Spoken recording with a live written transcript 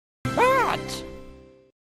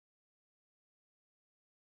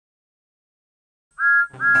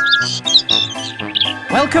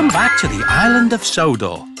Welcome back to the Island of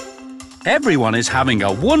Sodor. Everyone is having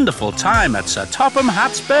a wonderful time at Sir Topham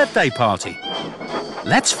Hatt's birthday party.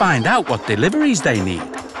 Let's find out what deliveries they need.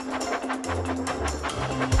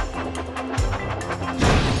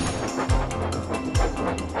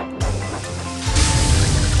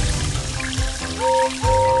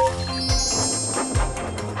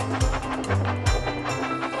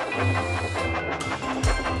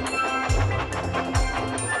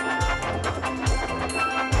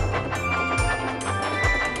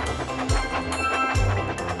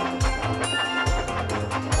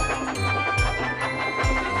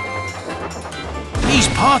 These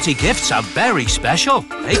party gifts are very special.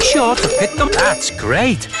 Make sure to pick them. That's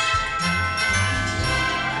great.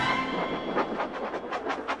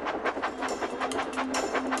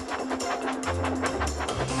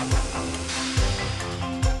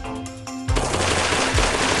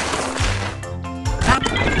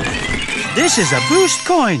 This is a boost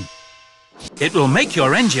coin. It will make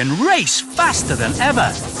your engine race faster than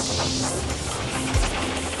ever.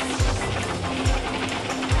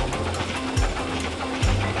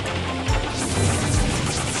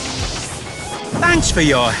 Thanks for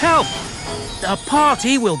your help. The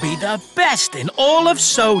party will be the best in all of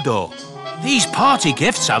Sodor. These party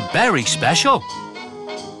gifts are very special.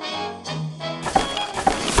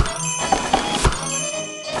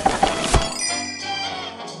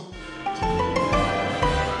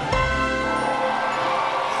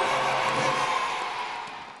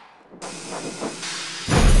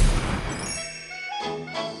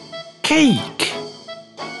 Cake.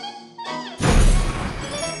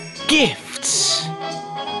 Gifts.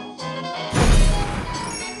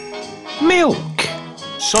 Milk.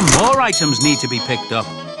 Some more items need to be picked up.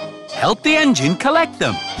 Help the engine collect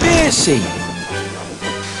them. Piercing.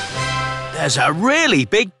 There's a really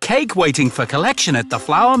big cake waiting for collection at the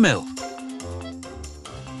flour mill.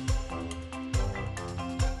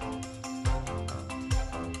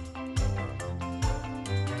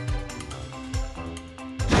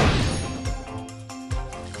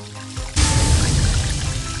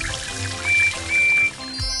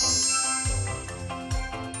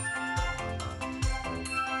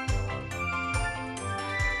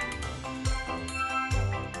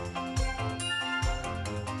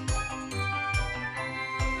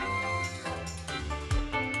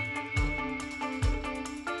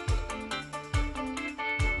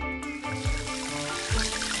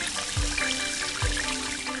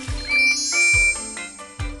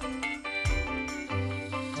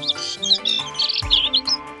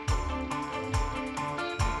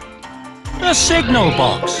 The signal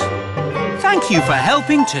box. Thank you for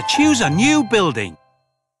helping to choose a new building.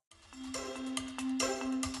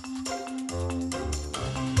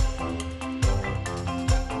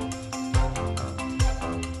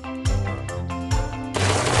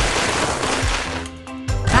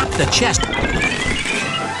 Tap the chest.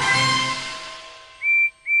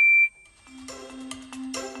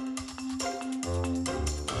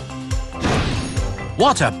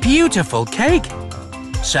 What a beautiful cake!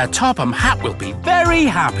 Sir Topham Hatt will be very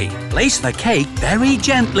happy. Place the cake very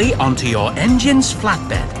gently onto your engine's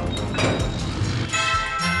flatbed.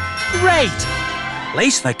 Great!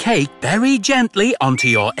 Place the cake very gently onto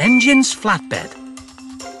your engine's flatbed.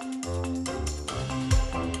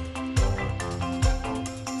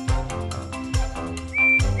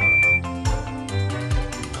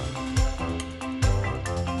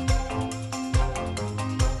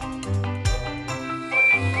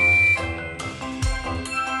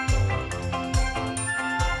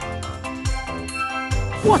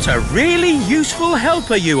 What a really useful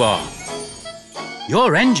helper you are!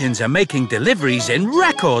 Your engines are making deliveries in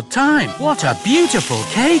record time. What a beautiful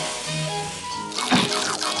cake!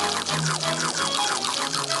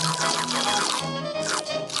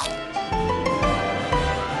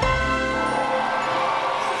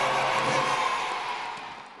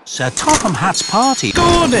 Sir Topham Hatt's party.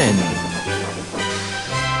 Gordon!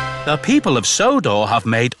 The people of Sodor have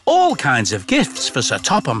made all kinds of gifts for Sir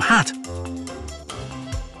Topham Hatt.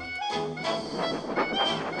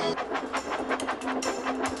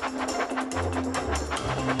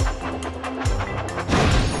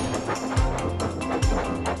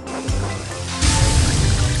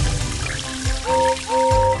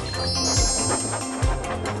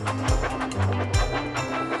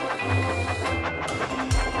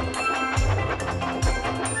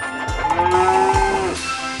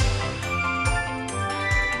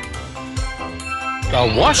 The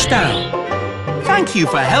washdown. Thank you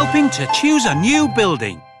for helping to choose a new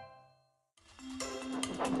building.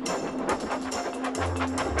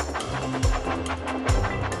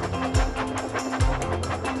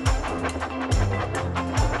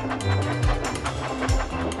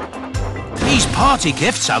 These party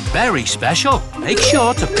gifts are very special. Make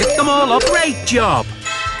sure to pick them all up. Great job!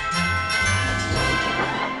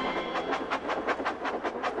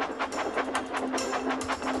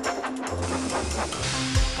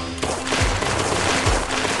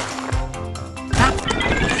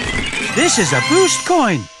 This is a boost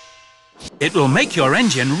coin. It will make your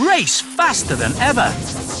engine race faster than ever.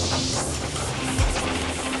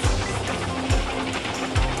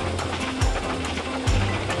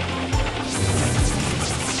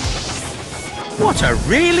 What a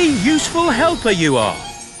really useful helper you are.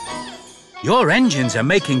 Your engines are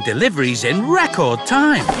making deliveries in record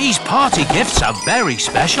time. These party gifts are very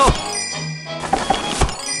special.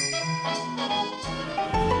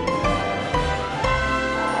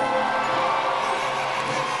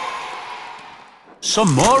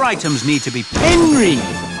 Some more items need to be... Henry!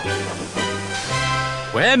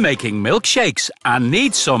 We're making milkshakes and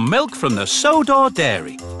need some milk from the Sodor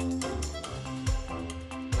dairy.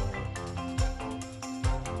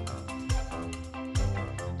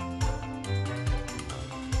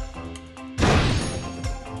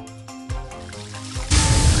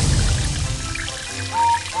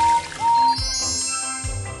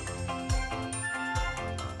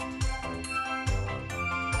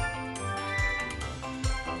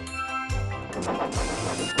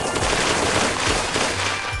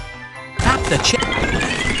 Tap the chip.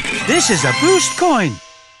 This is a boost coin.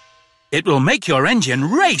 It will make your engine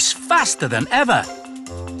race faster than ever.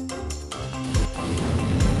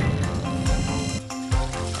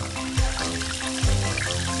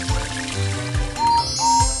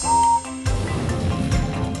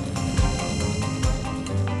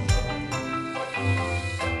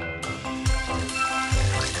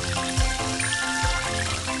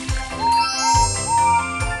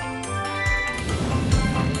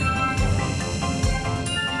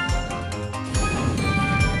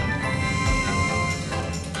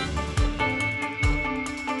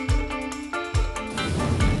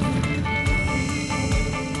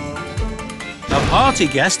 The party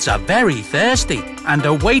guests are very thirsty and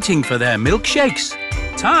are waiting for their milkshakes.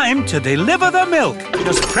 Time to deliver the milk.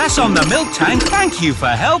 Just press on the milk tank. Thank you for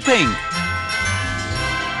helping.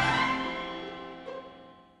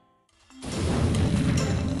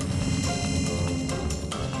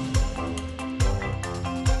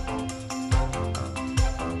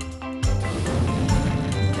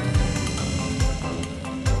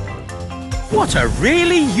 What a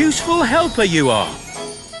really useful helper you are.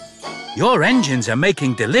 Your engines are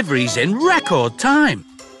making deliveries in record time.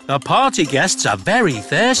 The party guests are very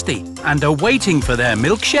thirsty and are waiting for their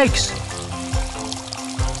milkshakes.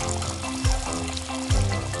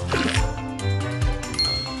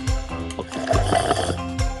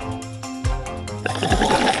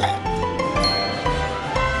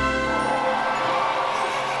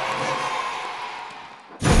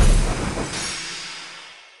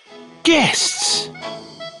 Guests!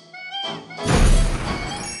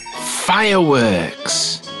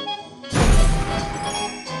 Fireworks!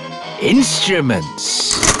 Instruments!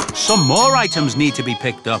 Some more items need to be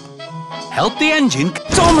picked up. Help the engine.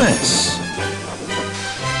 Thomas!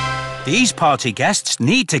 These party guests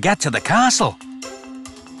need to get to the castle.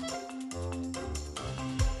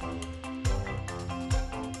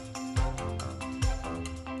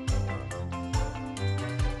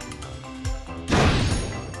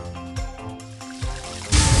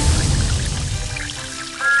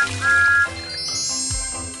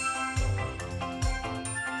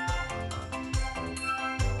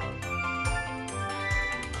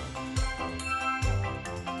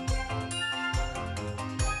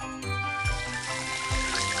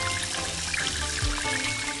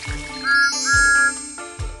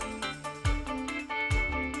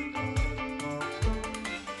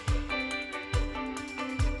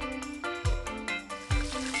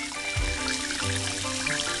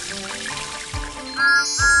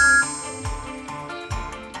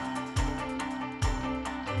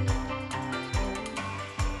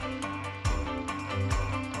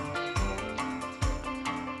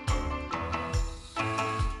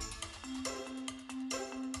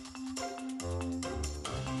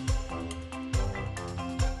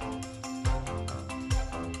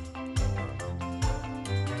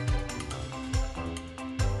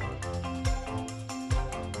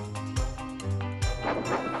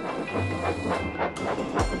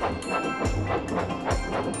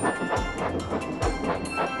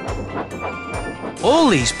 All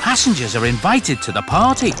these passengers are invited to the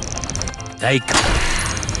party.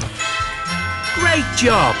 Great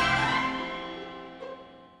job!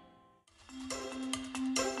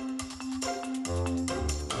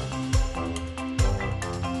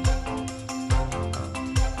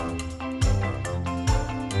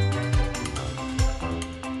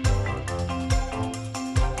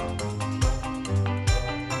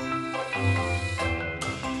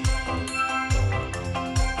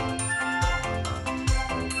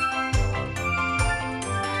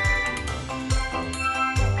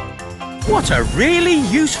 What a really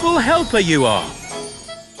useful helper you are!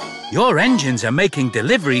 Your engines are making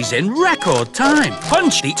deliveries in record time.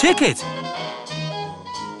 Punch the ticket.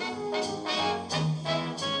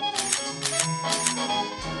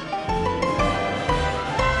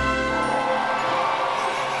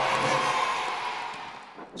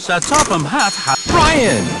 Sir Topham Hatt had...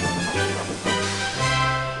 Brian!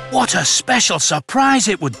 What a special surprise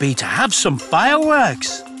it would be to have some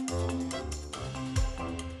fireworks!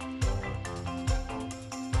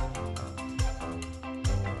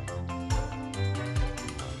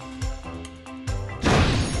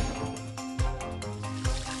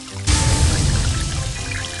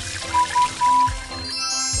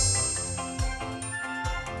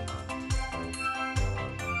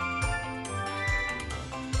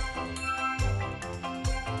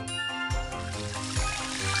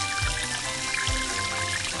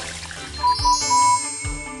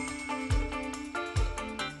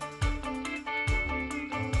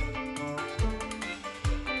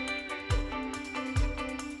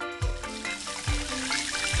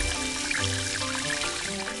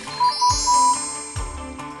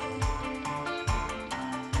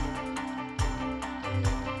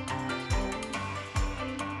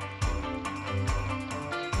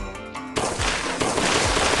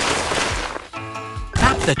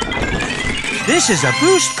 This is a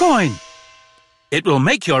boost coin. It will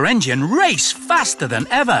make your engine race faster than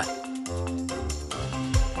ever.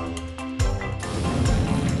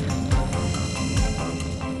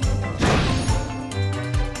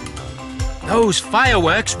 Those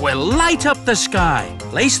fireworks will light up the sky.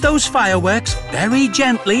 Place those fireworks very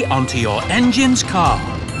gently onto your engine's car.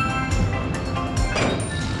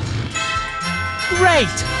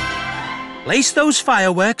 Great! Place those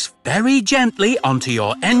fireworks very gently onto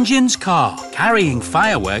your engine's car. Carrying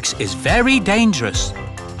fireworks is very dangerous.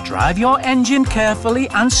 Drive your engine carefully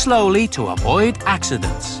and slowly to avoid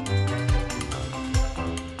accidents.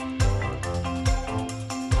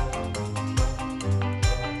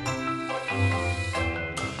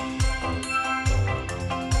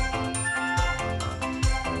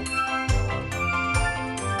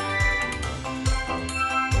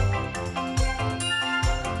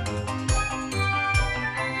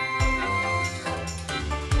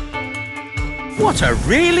 What a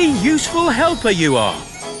really useful helper you are!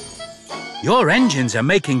 Your engines are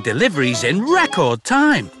making deliveries in record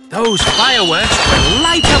time. Those fireworks will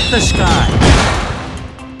light up the sky.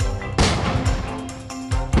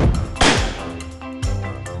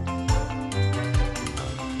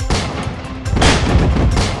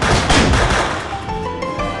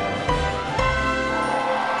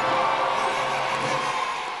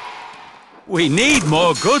 We need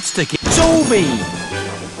more goods to keep... Toby!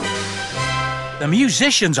 The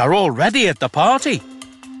musicians are already at the party,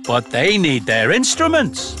 but they need their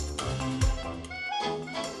instruments.